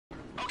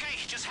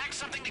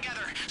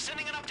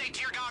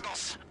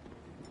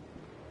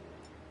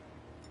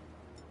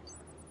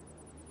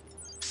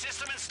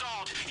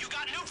default. You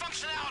got new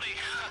functionality.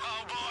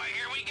 Oh boy,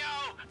 here we go.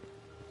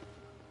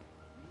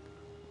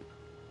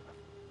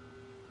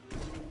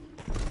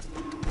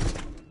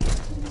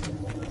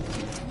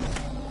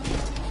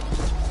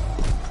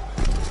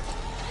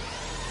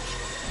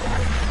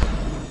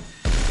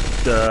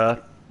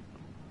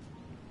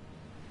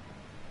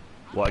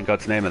 What in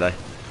God's name are they?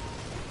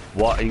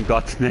 What in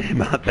God's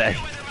name are they?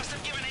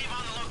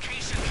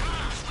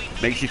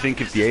 Makes you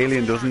think of the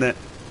alien, doesn't it?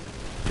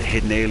 The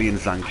hidden alien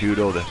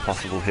Zancudo, the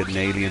possible hidden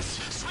alien.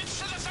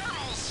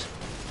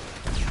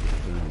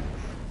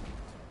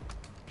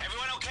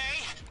 Everyone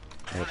okay?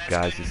 Look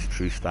guys, it's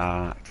True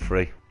Star Act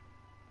 3.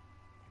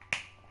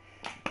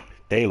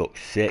 They look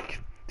sick.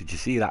 Did you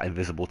see that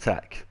invisible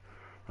tech?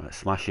 Right,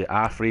 smash it.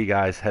 R3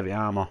 guys, heavy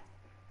armor.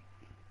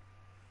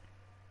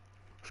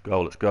 Let's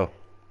go, let's go.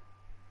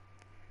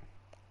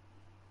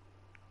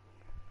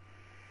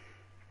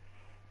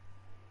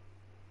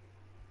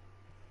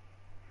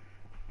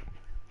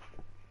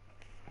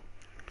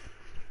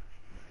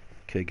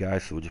 Okay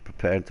guys, so we're just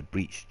preparing to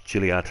breach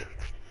Chiliad.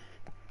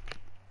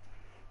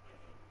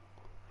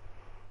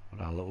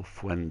 With our little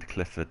friend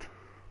Clifford.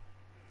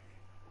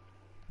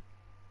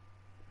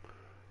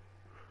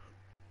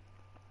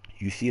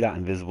 You see that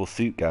invisible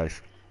suit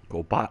guys?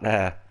 Go back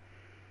there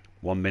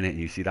 1 minute and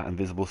you see that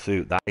invisible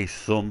suit. That is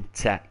some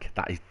tech.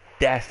 That is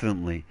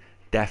definitely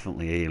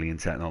alien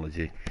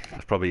technology.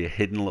 That's probably a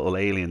hidden little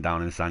alien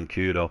down in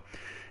Zancudo.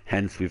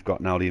 Hence we've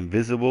got now the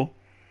invisible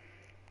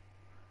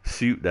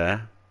suit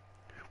there.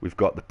 We've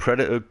got the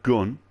Predator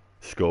gun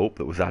scope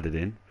that was added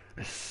in.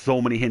 There's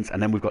so many hints. And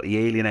then we've got the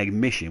Alien Egg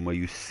mission where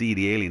you see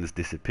the aliens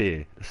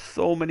disappear. There's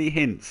so many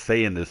hints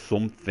saying there's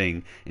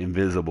something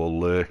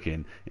invisible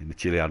lurking in the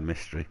Chiliad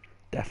mystery.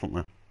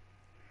 Definitely.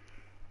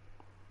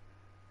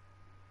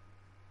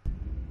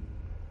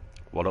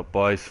 What up,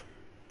 boys?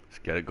 Let's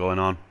get it going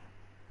on.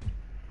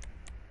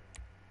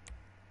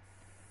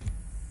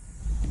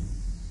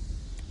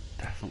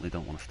 Definitely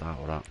don't want to start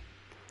with that.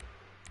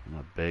 My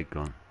big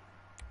gun.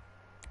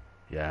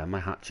 Yeah, my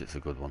hatchet's a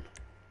good one.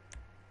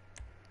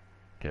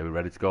 Okay, we're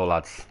ready to go,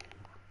 lads.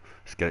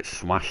 Let's get it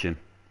smashing.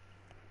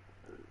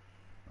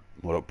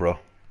 What up, bro?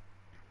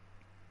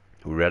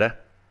 We ready?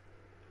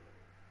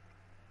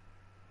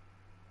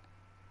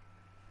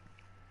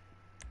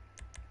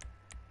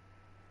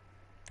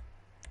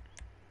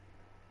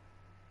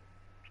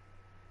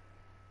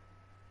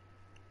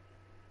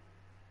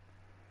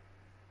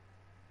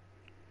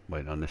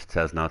 Waiting on this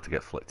Tez now to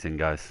get flicked in,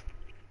 guys.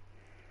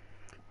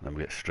 And then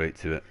we get straight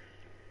to it.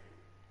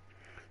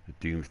 The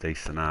Doomsday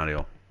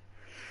scenario.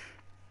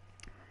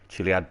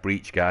 Chiliad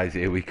breach, guys,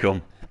 here we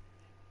come.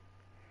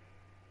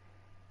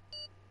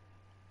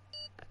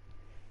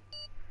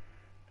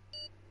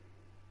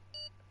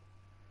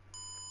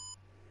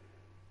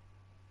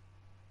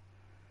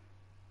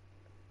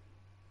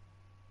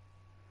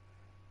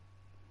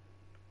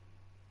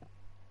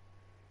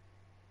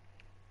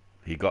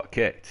 He got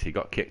kicked. He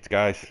got kicked,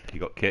 guys. He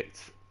got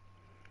kicked.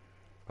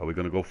 Are we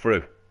going to go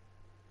through?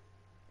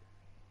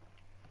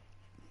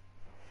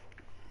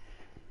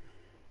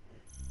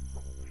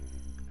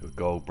 Here we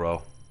go,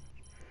 bro.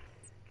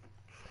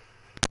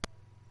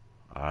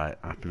 Alright,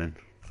 happening.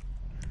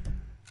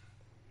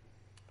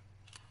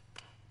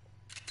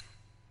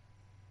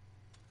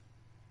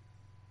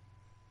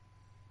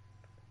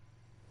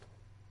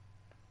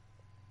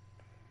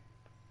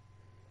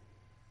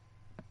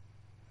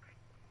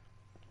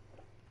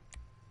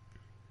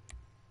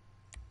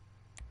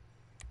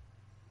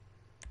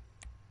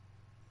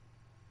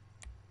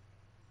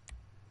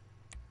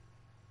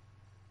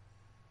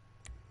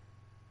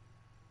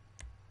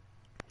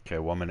 Okay,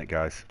 1 minute,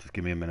 guys. Just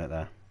give me a minute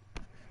there.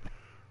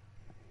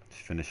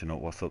 Just finishing up.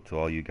 What's up to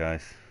all you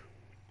guys?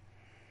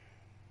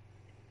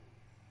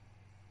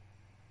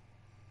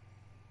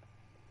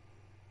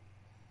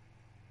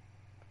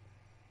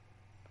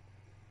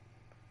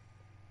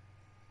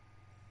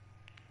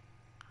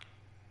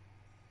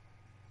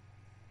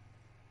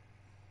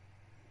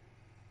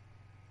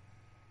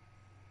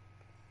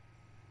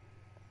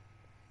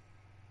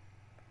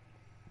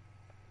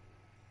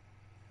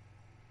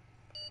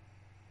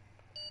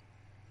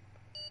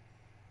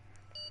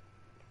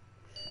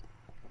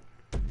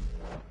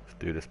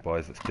 Do this,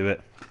 boys. Let's do it.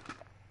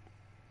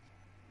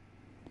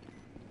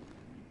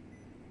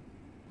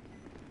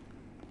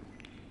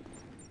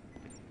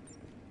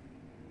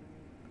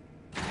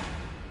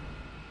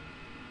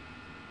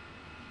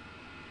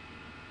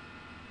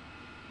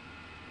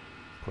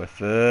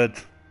 Clifford.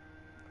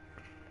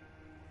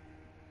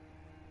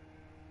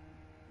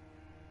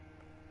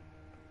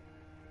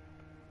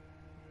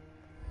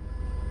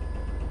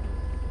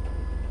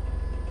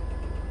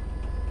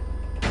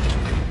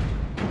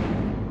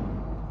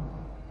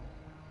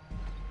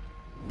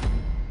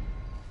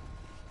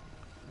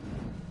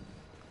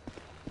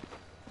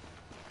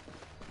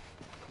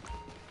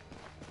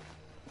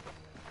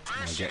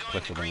 Get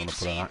Clifford, I'm going to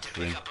put an axe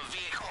in. Then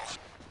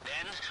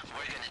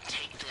we're going to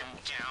take them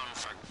down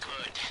for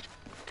good.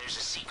 There's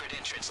a secret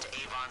entrance to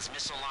Avon's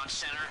Missile Launch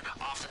Center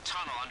off the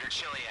tunnel under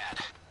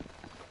Chiliad.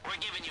 we're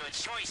giving you a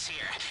choice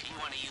here. You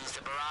want to use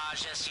the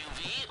Barrage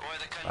SUV or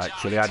the Right, Conjunct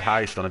Chiliad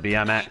tank? Heist on a We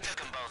BMX. took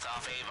them both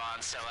off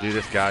Avon, so, Do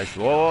this, guys.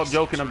 you Whoa, know, I'm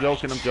joking, I'm seems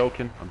joking, right. I'm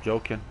joking, I'm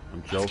joking,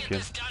 I'm Let's get joking.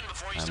 this done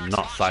before he I'm starts not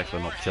launching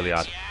cycling up warheads,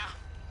 Chiliad.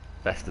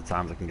 yeah? Best of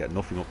times I can get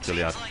nothing up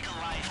Chiliad. Seems like a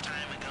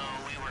lifetime ago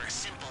we were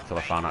simple Till I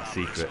bank found that robbers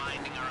secret.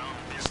 minding our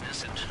own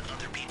business and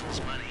other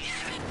people's money.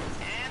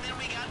 And then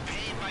we got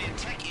paid by a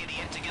tech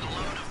idiot to get a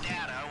load of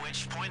data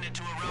which pointed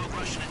to a rogue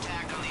Russian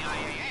attack on the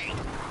IAA,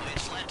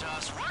 which led to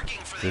us working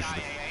for the This is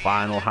the IAA.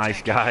 final and their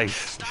heist, tech guys.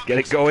 unit Let's get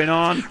it stopping going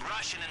on.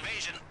 Russian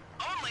invasion.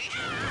 Only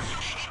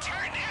it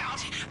turned out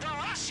the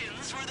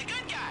Russians were the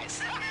good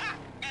guys.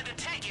 And the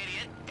tech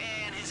idiot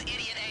and his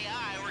idiot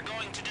AI were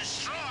going to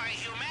destroy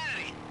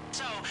humanity.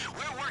 So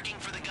we're working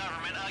for the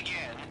government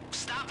again,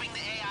 stopping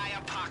the AI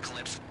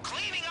apocalypse,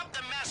 cleaning up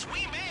the mess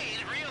we made,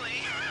 really.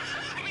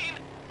 I mean,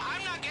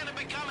 I'm not gonna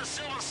become a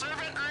civil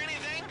servant or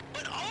anything,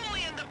 but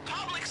only in the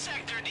public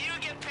sector do you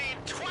get paid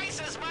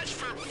twice as much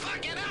for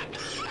fucking up.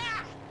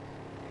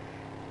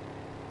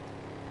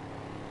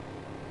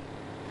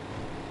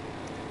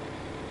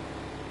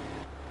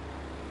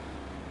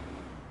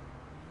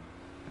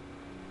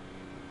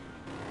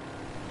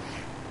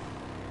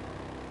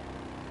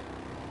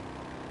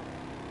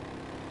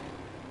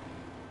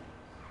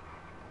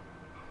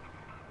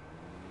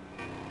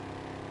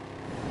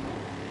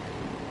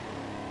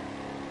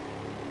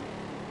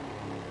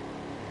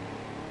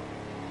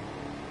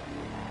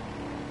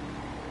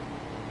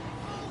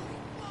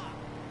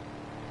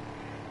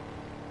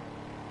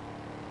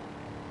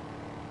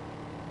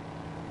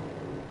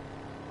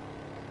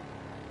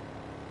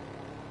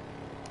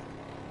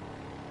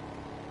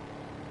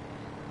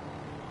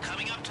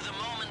 Coming up to the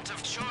moment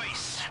of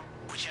choice.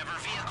 Whichever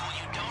vehicle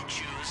you don't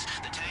choose,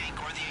 the tank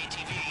or the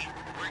ATV,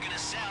 we're gonna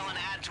sell and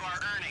add to our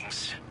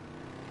earnings.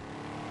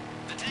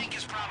 The tank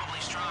is probably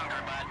stronger,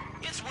 but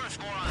it's worth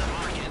more on the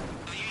market.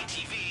 The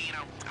ATV, you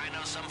know, I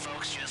know some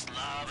folks just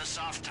love a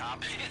soft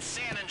top. It's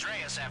San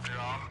Andreas after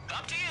all.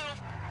 Up to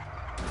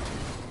you.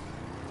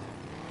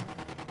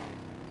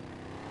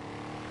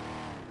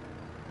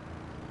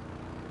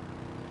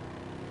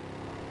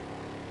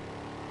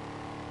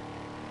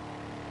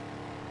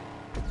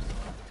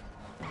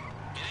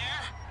 You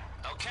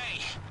there? Okay.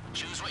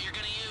 Choose what you're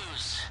gonna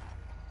use.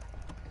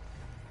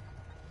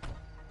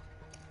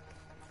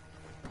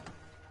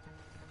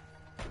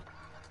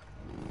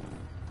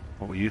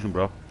 What we using,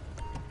 bro?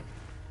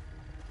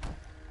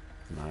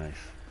 Nice.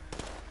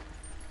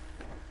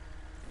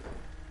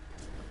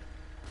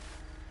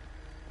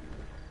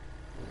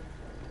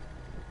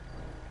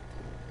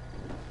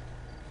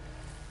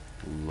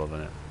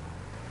 Loving it.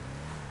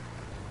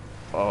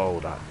 Oh,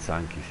 that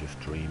tank is just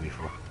dreamy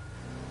for.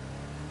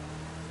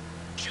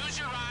 Choose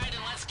your ride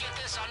and let's get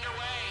this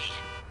underway.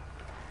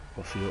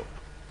 What's he up?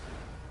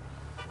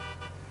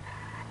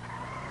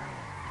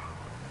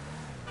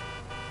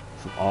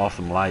 Some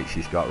awesome lights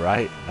he's got,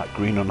 right? That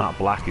green on that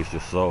black is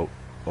just so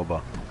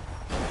bubba.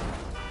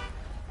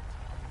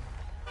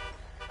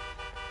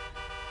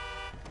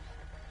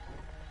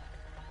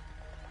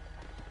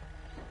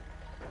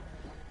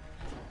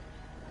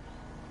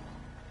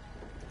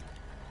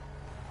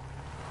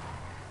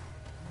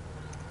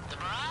 The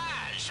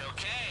barrage,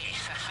 okay.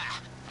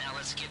 Now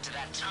let's get to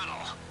that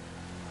tunnel.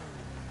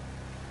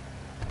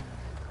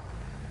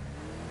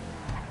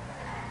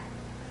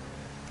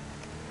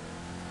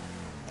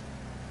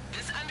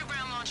 This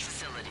underground launch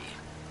facility,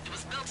 it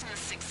was built in the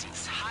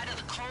 60s, height of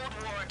the Cold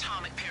War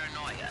atomic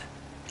paranoia.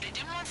 They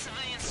didn't want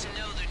civilians to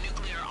know their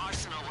nuclear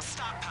arsenal was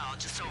stockpiled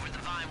just over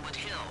the Vinewood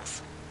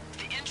Hills.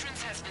 The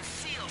entrance has been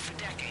sealed for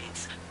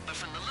decades, but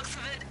from the looks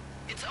of it,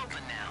 it's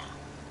open now.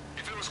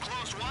 If it was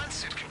closed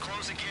once, it can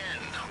close again.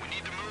 We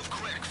need to move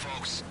quick,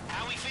 folks.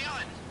 How we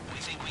feeling? We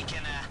think we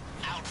can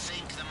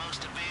outthink the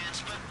most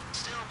advanced, but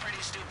still pretty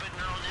stupid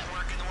neural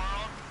network in the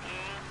world?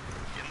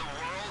 In the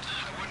world?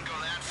 I wouldn't go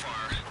that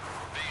far.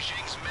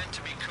 Beijing's meant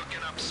to be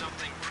cooking up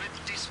something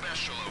pretty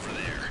special over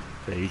there.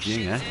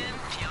 Beijing, eh? Shenzhen,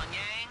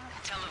 Pyongyang,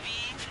 Tel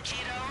Aviv,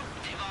 Quito,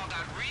 they've all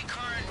got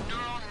recurrent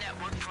neural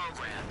network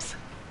programs.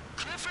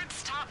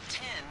 Clifford's top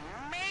 10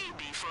 may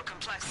be for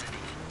complexity.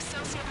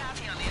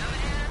 Sociopathy, on the other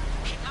hand,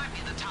 he might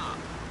be the top.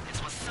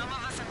 It's what some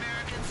of us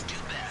Americans do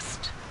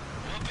best.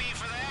 Whoopee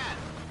for that.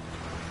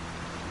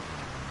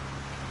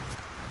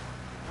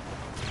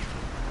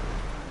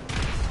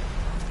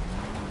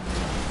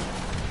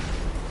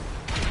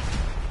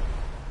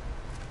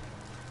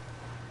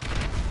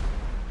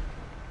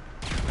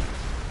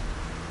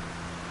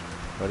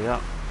 Hurry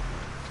up.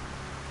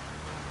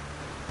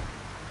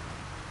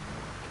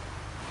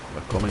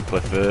 We're coming,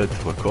 Clifford.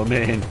 We're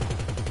coming.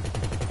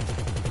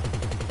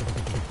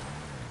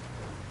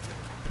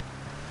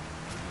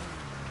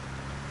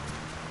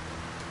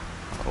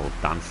 That old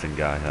dancing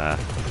guy there.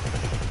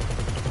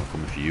 I'm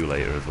coming for you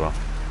later as well.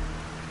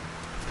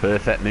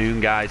 Perfect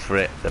moon, guys, for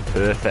it. The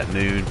perfect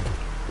moon.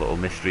 Little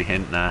mystery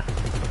hint there.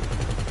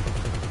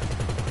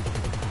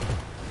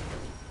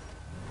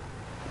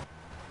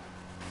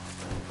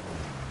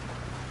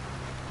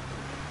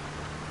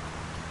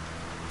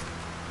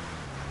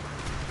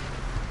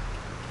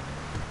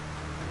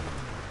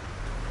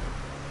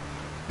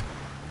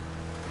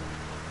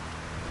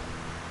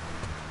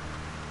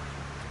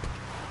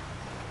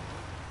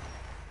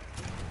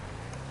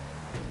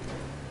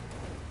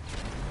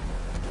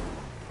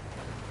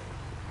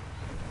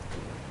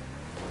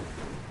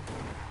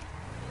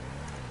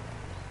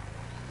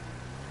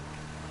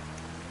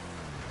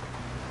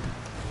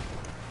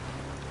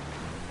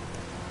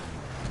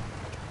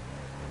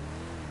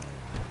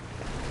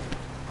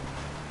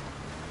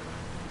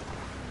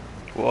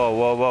 Whoa,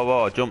 whoa, whoa,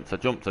 whoa. I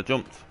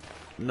jumped.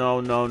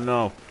 No, no,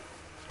 no.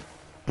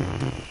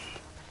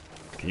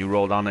 Can you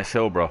roll down this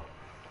hill, bro?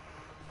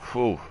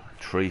 Whew,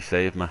 tree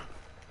saved me.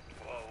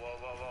 Whoa, whoa,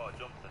 whoa, whoa. I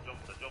jumped.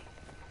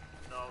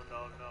 No,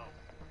 no, no.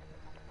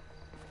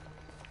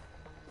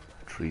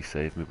 Tree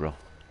saved me, bro.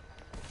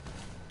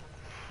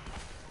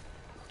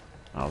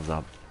 That was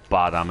a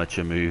bad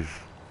amateur move.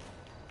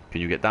 Can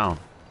you get down?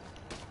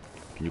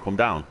 Can you come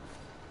down?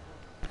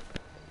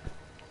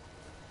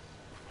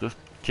 Just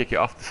kick it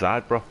off the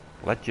side, bro.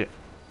 Ledge it.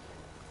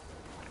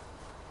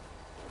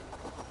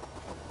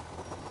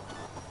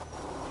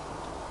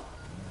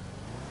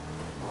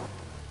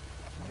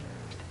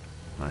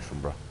 Nice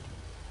one, bro.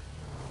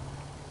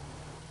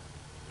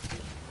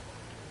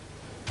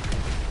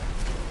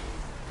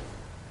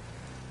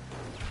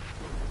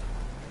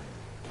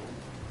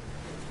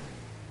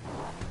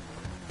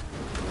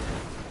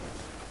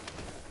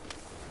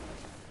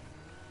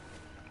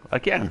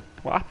 Again,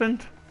 what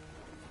happened?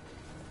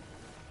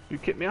 You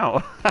kicked me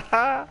out.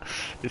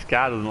 This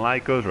car doesn't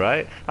like us,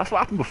 right? That's what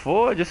happened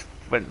before. It just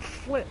went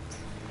flipped.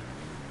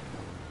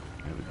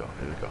 Here we go,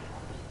 here we go.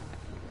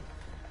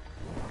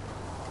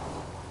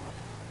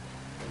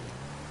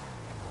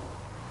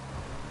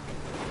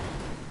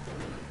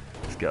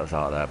 Let's get us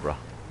out of there, bro.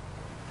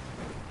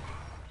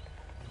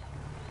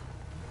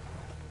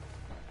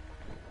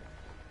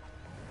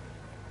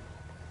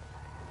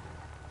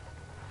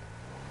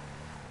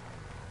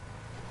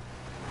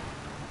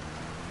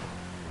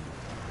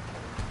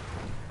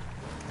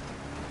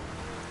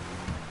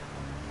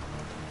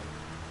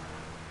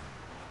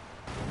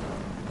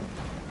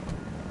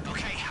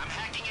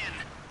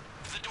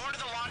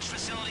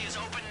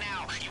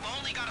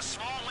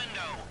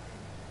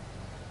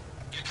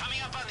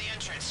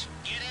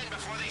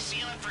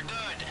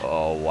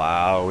 Oh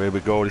wow, here we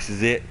go, this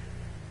is it.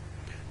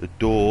 The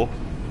door.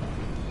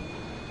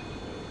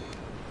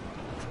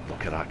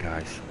 Look at that,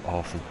 guys.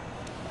 Awesome.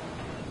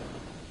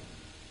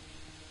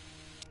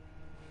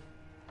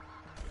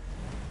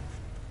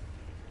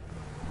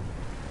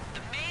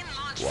 The main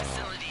launch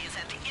facility is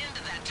at the end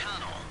of that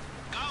tunnel.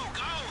 Go!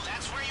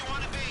 That's where you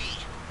want to be.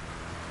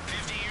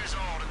 50 years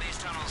old and these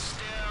tunnels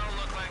still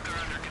look like they're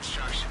under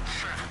construction.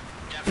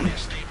 Definitely a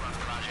state-run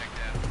project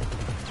then.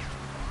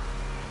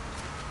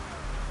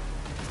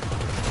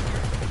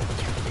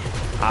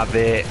 Have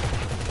it.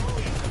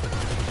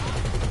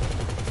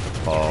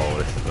 Oh,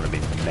 this is going to be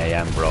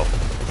mayhem, bro.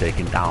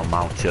 Taking down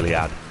Mount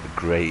Chiliad, the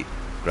great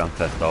Grand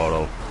Theft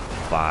Auto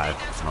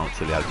 5. Mount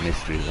Chiliad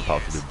mystery is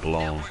about to be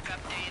blown.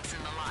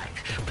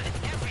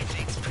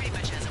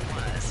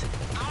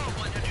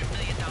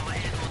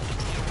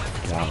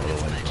 Get out of the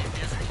way,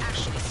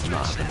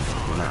 bro.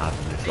 We're not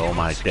having this. Oh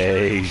my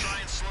days.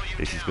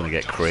 This is going to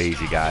get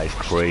crazy, guys.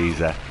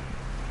 Crazy.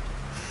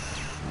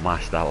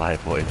 Smash that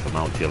like button for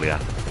Mount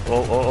Chiliad.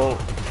 Oh.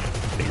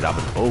 He's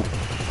having. Oh.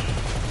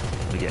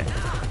 Let me get it.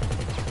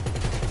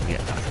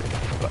 That's it.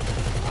 But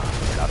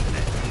he's having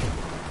it.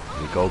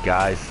 Here we go,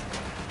 guys.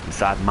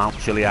 Inside Mount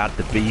Chiliad,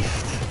 the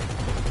beast.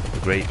 The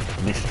great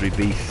mystery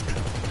beast.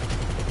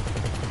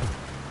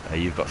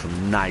 You've got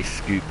some nice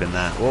scoop in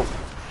there. Oh.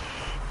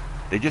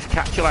 They just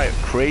catch you like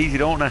crazy,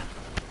 don't they?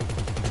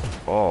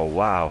 Oh,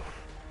 wow.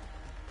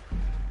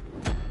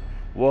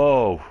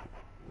 Whoa.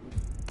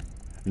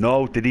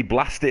 No, did he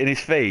blast it in his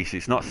face?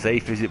 It's not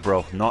safe, is it,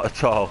 bro? Not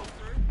at all.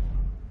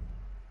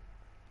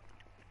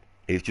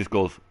 It just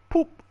goes,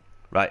 poop.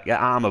 Right, get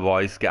armor,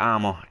 boys. Get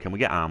armor. Can we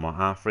get armor?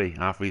 R3.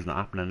 R3's not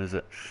happening, is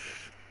it?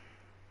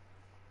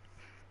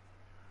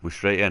 We're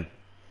straight in.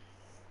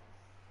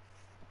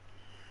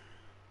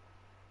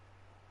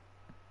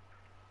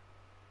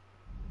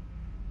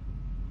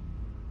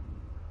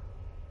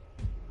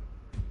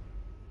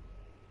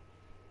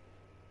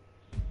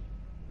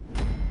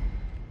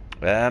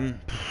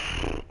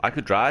 I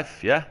could drive,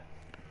 yeah.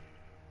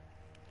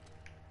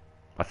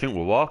 I think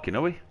we're walking,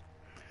 are we?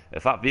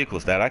 If that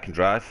vehicle's there, I can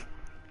drive.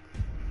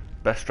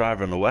 Best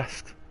driver in the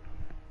West.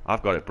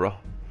 I've got it, bro.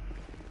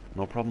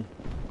 No problem.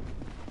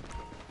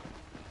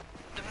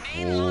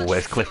 Oh,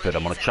 where's Clifford?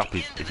 I'm gonna chop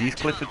his... Is these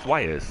Clifford's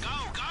wires?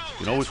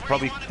 You know, we could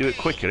probably do it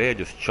quicker here,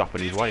 just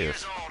chopping his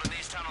wires.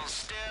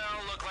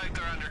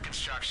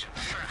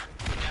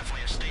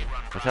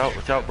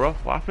 Watch out, bro.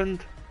 What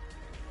happened?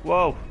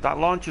 Whoa, that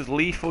launch is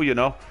lethal, you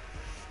know.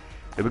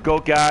 Here we go,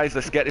 guys.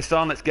 Let's get this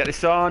on.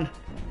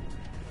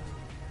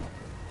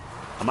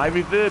 Am I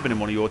reverbing in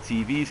one of your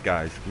TVs,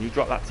 guys? Can you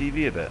drop that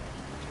TV a bit?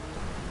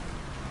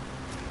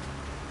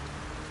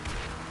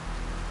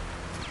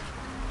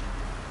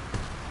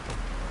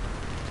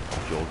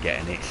 You're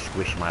getting it.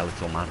 Squish, my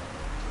little man.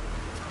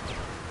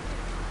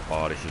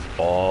 Oh, this is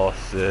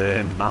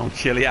awesome. Mount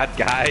Chiliad,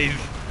 guys.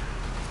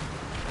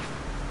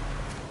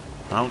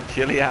 Mount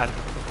Chiliad.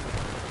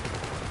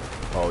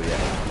 Oh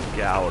yeah,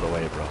 get out of the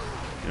way, bro.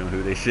 You know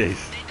who this is?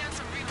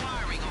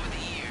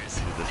 This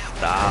is the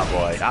star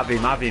boy. Have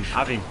him.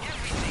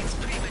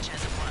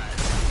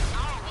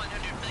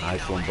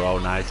 Nice one, bro.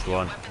 Nice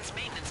one.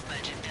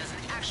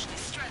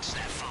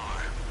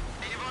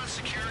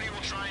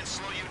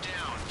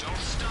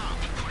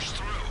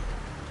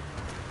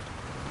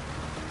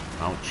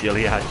 Mount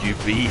Chiliad, you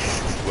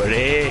beast. We're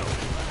here.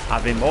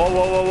 Have him. Oh,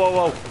 whoa, whoa, whoa,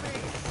 whoa.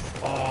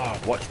 Oh,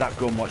 watch that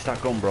gun, bro. Watch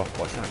that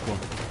gun.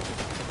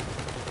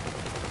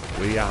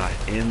 We are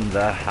in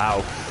the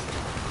house.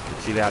 The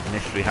Chiliad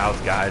mystery house,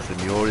 guys. The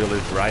Muriel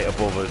is right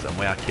above us, and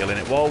we are killing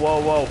it. Whoa,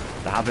 whoa, whoa.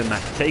 They're having me.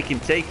 Take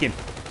him, take him.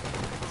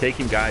 Take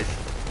him, guys.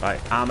 Right,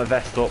 armor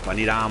vest up. I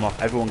need armor.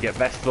 Everyone get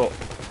vest up.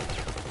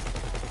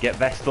 Get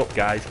vest up,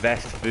 guys.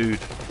 Vest, food.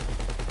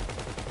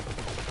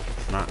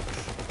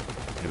 Snacks.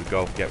 Here we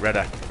go. Get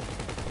ready.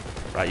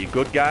 Right, you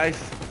good,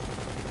 guys?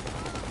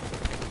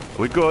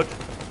 Are we good?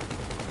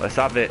 Let's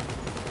have it.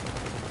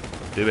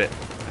 Do it.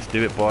 Let's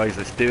do it, boys.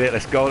 Let's do it.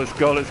 Let's go, let's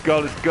go, let's go,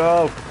 let's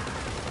go.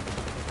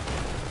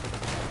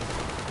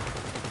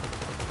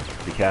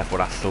 Be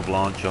careful of that sub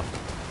launcher.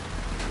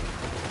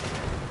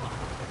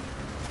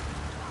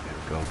 Here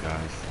we go,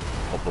 guys.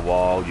 Up the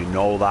wall. You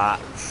know that.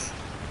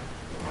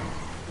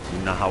 You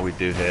know how we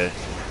do here.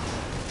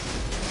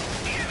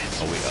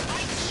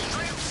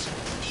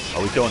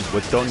 Are we done?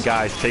 We're done,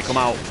 guys. Take them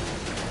out.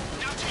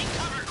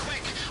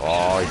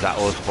 Oh, is that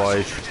us,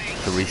 boys?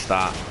 It's a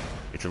restart.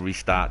 It's a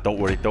restart. Don't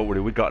worry, don't worry.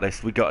 We got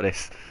this. We got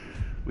this.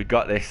 We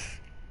got this.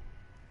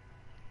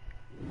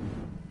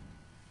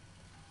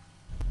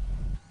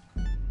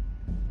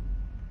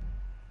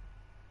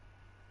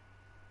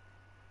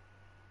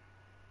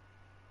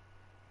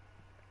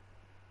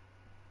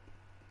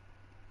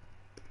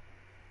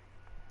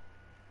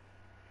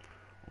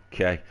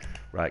 Okay.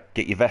 Right.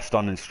 Get your vest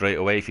on and straight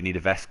away. If you need a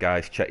vest,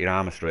 guys, check your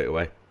armor straight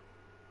away.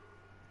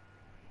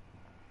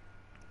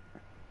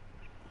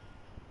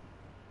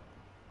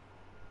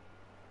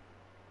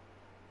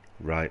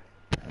 Right,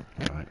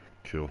 right,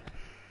 cool.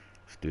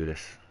 Let's do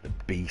this. The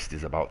beast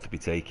is about to be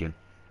taken.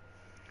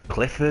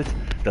 Clifford,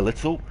 the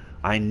little,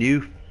 I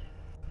knew.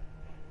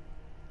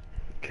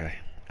 Okay,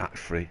 Act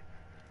 3.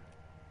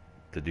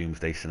 The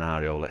Doomsday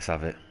scenario, let's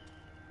have it.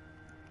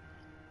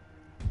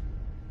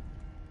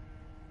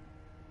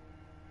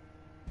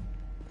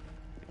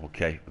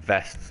 Okay,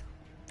 vests.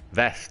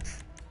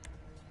 Vests.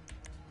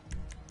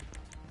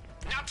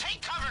 Now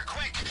take cover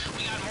quick!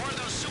 We got more of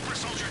those super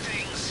soldier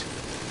things.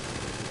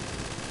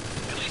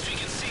 At least we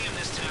can see him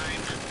this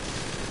time.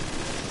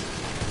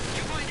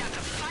 You're going to have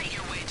to fight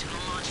your way to the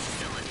launch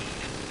facility.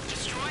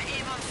 Destroy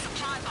Avon's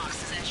supply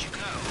boxes as you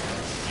go.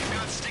 You've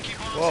got sticky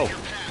bombs Whoa. in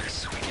your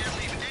packs. We can't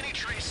leave any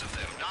trace of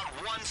them. Not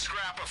one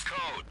scrap of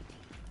code.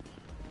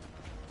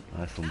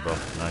 Nice one, bro.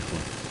 Nice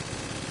one.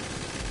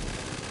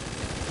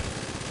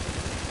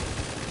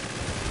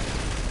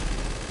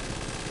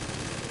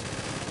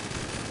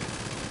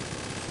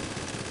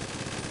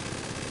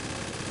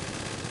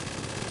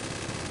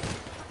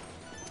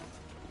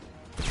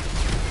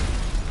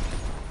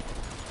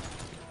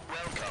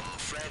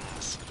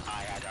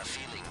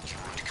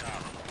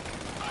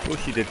 Of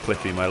course you did,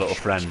 Cliffy, my little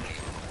friend.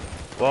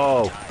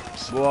 Whoa.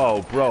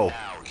 Whoa, bro.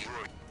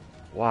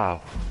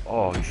 Wow.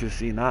 Oh, you should have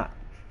seen that.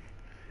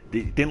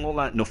 It didn't look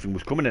like nothing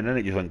was coming in, and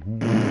it just went...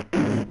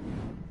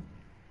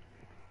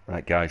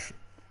 Right, guys.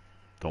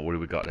 Don't worry,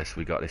 we got this.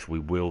 We got this. We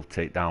will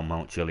take down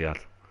Mount Chiliad.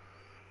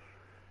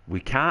 We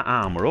can't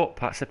armour up.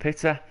 That's a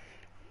pity.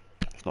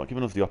 It's not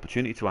giving us the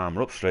opportunity to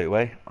armour up straight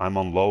away. I'm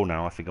on low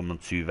now. I think I'm on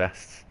 2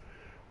 vests.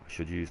 I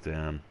should use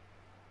the...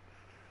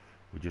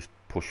 we just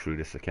push through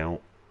this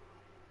account.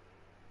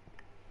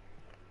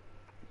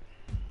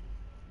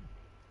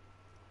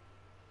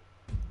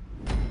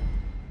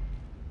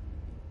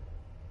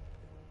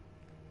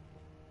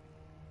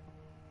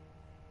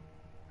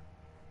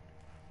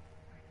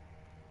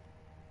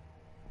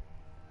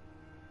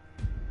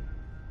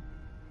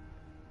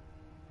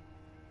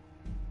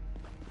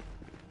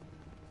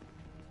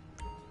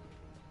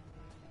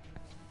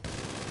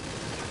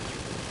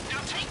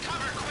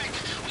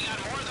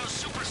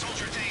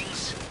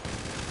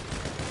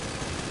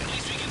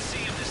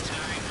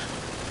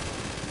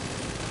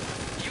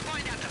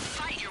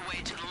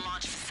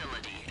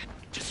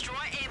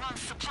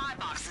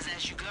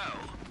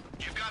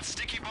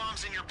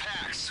 In your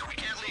packs. We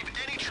can't leave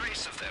any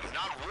trace of them.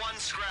 Not one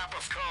scrap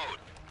of code.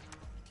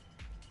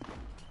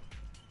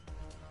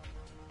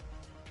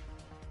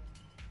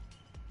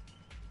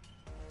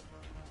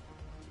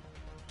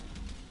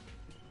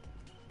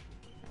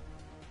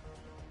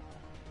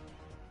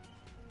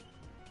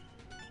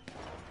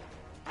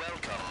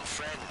 Welcome,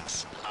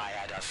 friends. I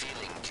had a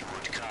feeling you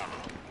would come.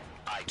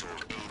 I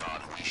told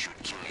Avon we should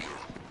kill you.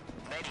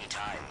 Many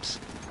times.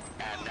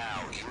 And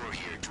now you're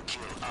here to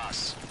kill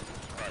us.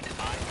 But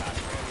I'm not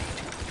worried.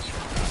 You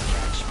will not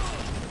catch me.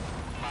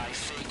 My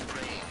fake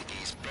brain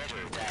is better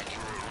than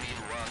your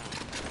real one.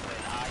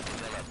 When I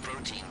develop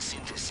protein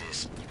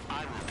synthesis,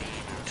 I will be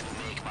able to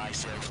make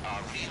myself a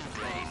real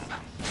brain.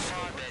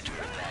 Far better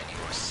than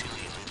your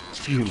silly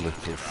little... You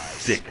little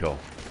sicko.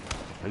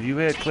 Have you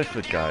heard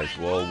Clifford, guys?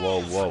 Whoa,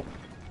 whoa, whoa.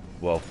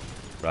 Whoa.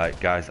 Right,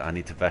 guys, I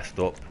need to vest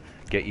up.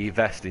 Get your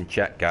vest in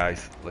check,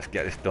 guys. Let's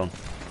get this done.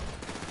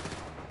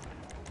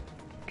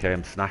 Okay,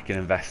 I'm snacking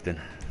and vesting.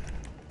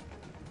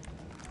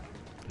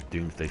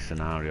 Doomsday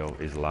scenario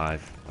is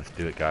live. Let's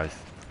do it, guys.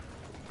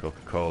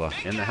 Coca-Cola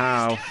in the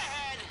house.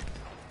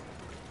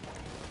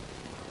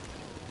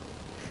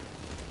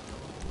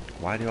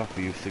 Why do you offer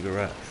you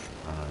cigarettes?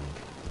 And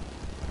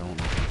I don't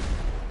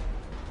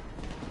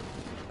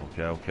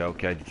know.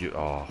 Okay. Did you?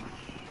 Oh,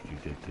 you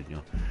did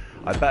you?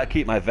 I better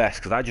keep my vest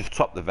because I just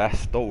topped the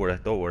vest. Don't worry.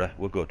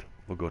 We're good.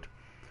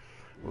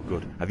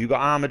 Have you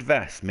got armoured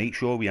vests? Make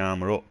sure we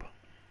armour up.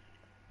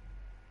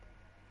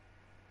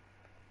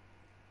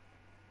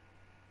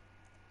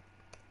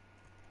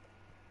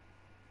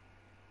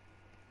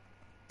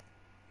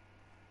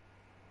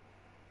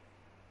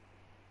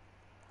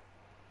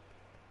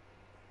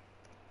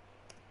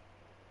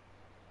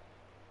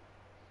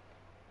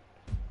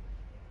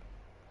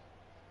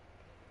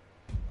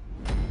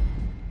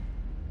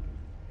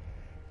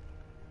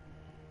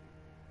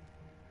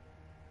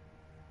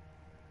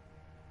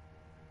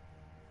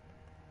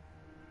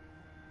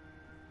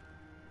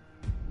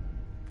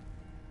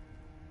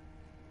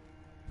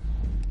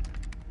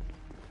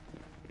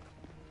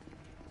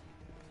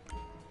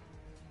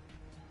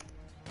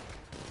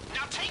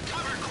 Take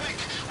cover, quick!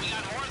 We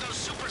got more of those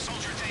super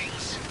soldier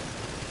things!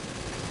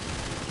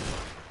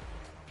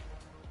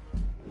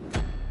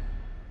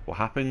 What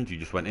happened? You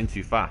just went in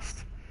too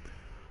fast.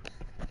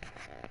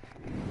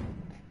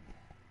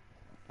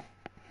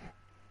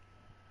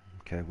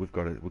 Okay, we've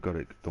got it,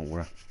 don't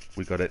worry.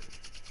 We got it.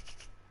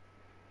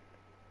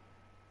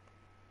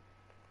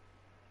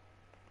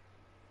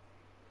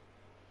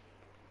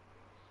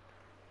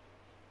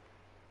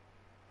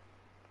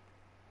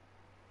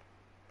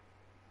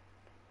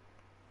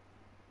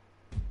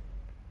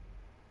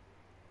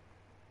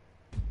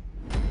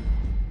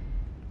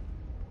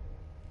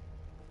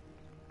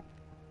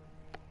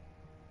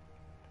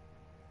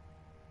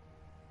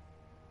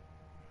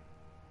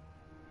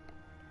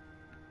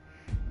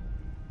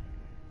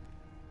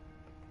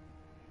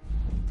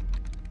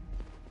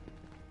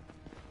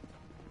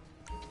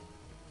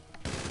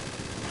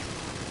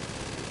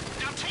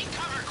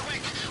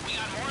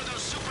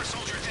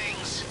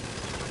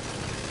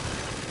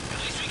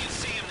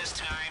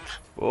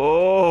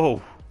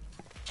 Oh!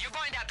 You're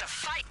going to have to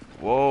fight.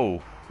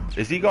 Whoa!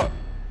 Has he got?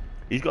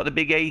 He's got the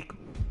big A. Do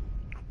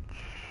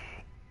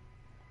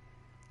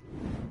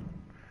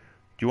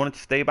you want it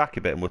to stay back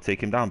a bit and we'll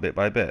take him down bit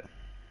by bit?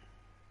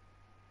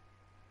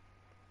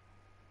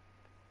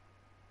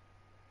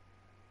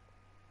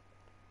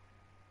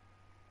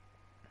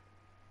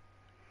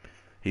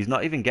 He's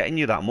not even getting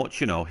you that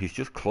much, you know. He's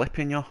just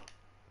clipping you.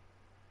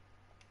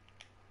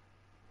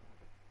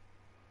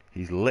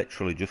 He's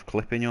literally just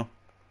clipping you.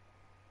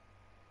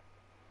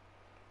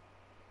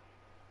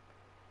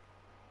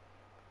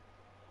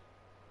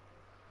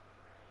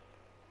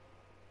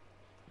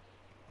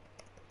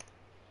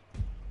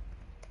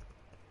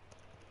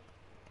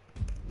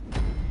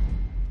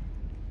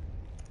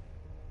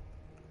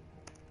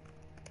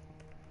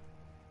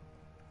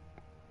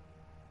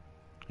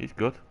 He's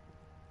good.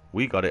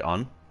 We got it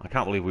on. I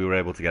can't believe we were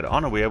able to get it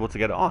on. Are we able to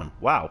get it on?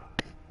 Wow.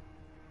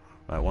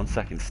 Right, 1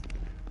 second.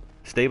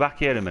 Stay back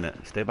here a minute.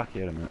 Stay back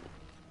here a minute.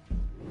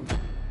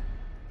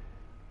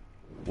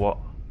 What?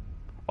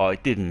 Oh,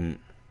 it didn't.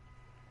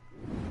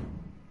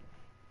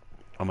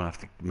 I'm gonna have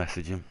to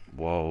message him.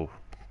 Whoa.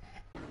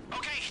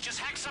 Okay, just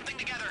hack something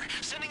together.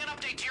 Sending an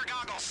update to your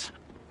goggles.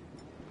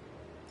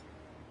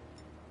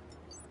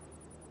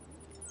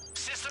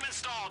 System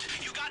installed.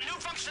 You got new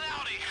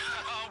functionality.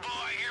 Oh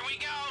boy, here we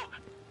go.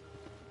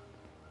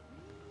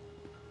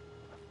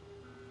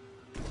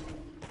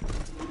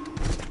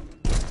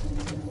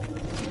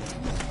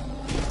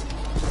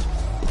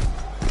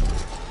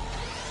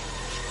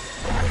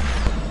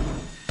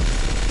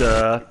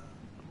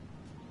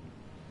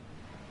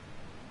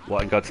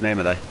 What in God's name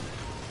are they?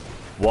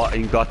 What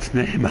in God's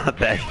name are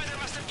they?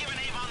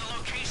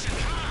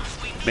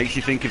 Makes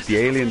you think of the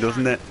alien,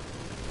 doesn't it?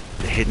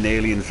 The hidden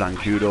alien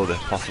Zancudo, the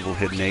possible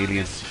hidden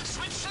alien.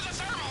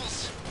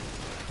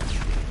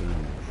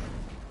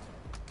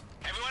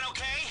 Everyone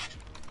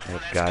okay?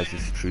 Look guys,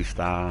 this is True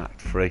Star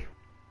Act 3.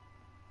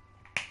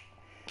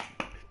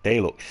 They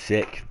look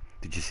sick.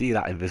 Did you see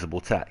that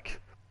invisible tech?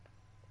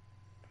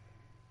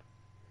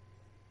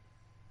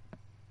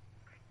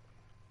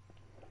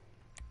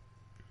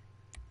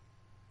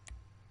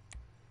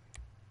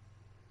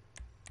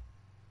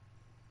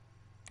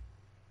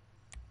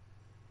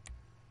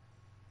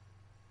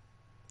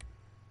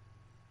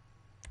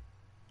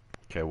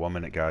 Okay, 1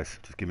 minute guys,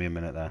 just give me a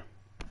minute there.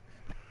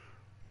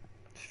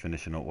 Just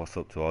finishing up what's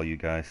up to all you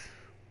guys.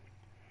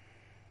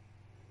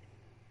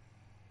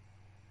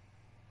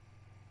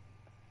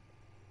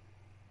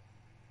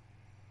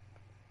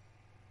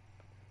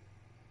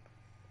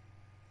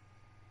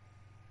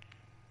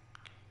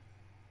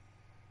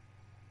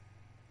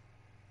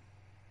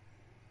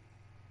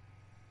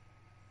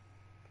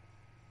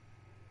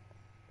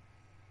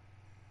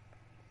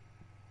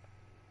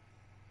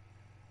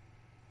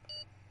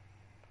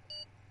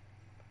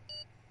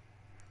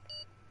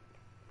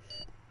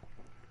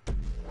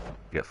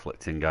 Get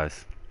flicked in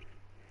guys.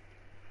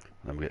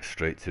 And then we get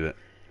straight to it.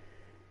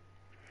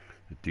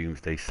 The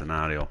Doomsday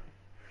scenario.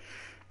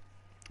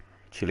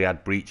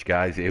 Chiliad breach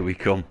guys, here we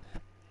come.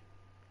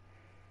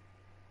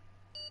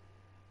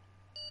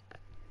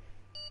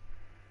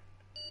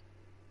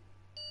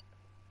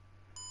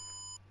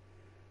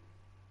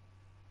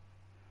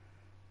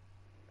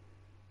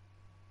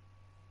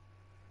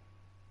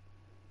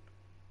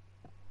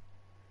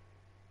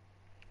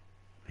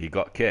 He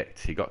got kicked.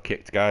 He got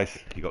kicked, guys.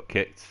 He got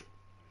kicked.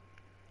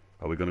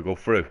 Are we going to go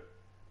through?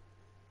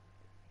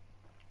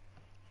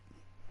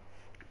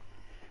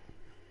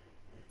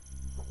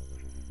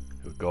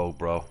 Here we go,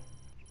 bro.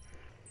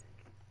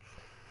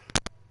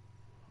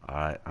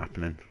 Alright,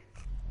 happening.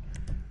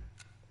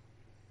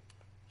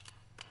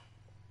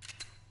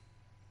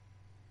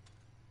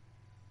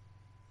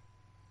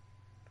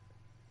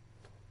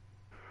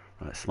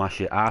 Right,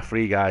 smash it.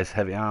 R3, guys.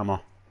 Heavy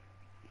armor.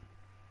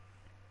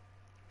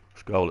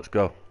 Let's go, let's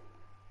go.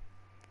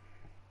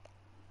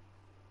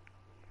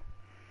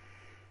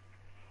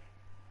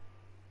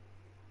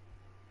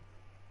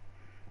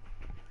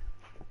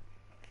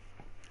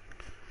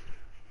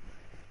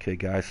 Okay,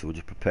 guys, so we're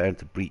just preparing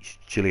to breach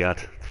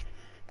Chiliad.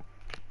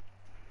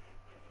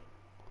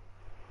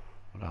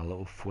 With our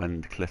little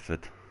friend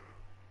Clifford.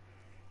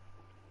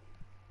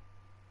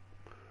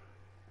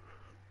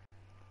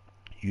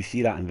 You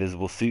see that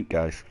invisible suit,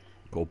 guys?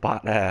 Go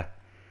back there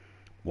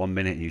 1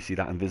 minute and you see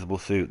that invisible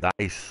suit. That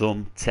is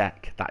some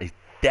tech. That is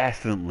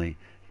definitely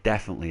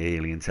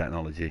alien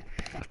technology.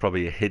 That's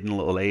probably a hidden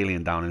little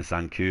alien down in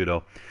San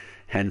Cudo.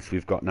 Hence,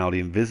 we've got now the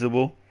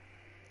invisible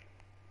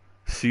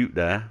suit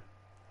there.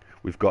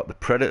 We've got the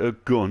Predator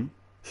gun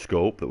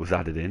scope that was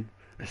added in.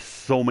 There's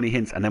so many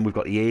hints. And then we've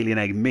got the alien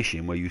egg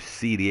mission where you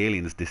see the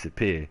aliens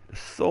disappear. There's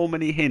so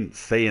many hints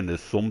saying there's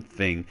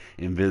something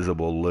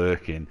invisible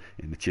lurking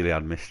in the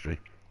Chiliad mystery.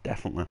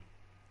 Definitely.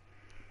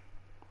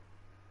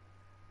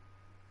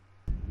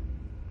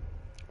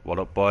 What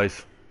up,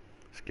 boys?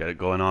 Let's get it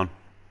going on.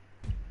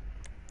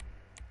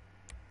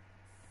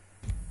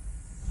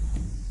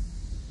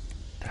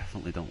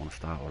 Definitely don't want to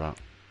start with that.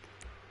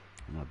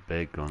 My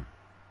big gun.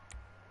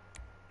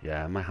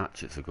 Yeah, my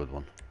hatchet's a good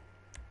one.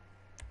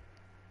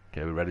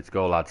 Okay, we're ready to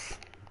go, lads.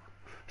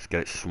 Let's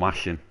get it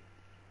smashing.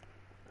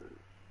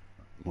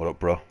 What up,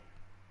 bro?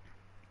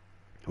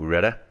 We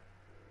ready?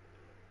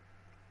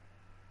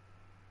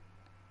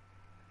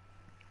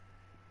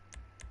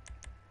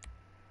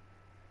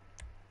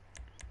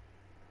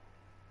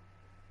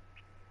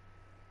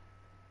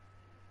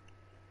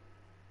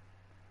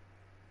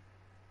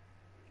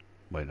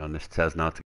 Waiting on this Tez now to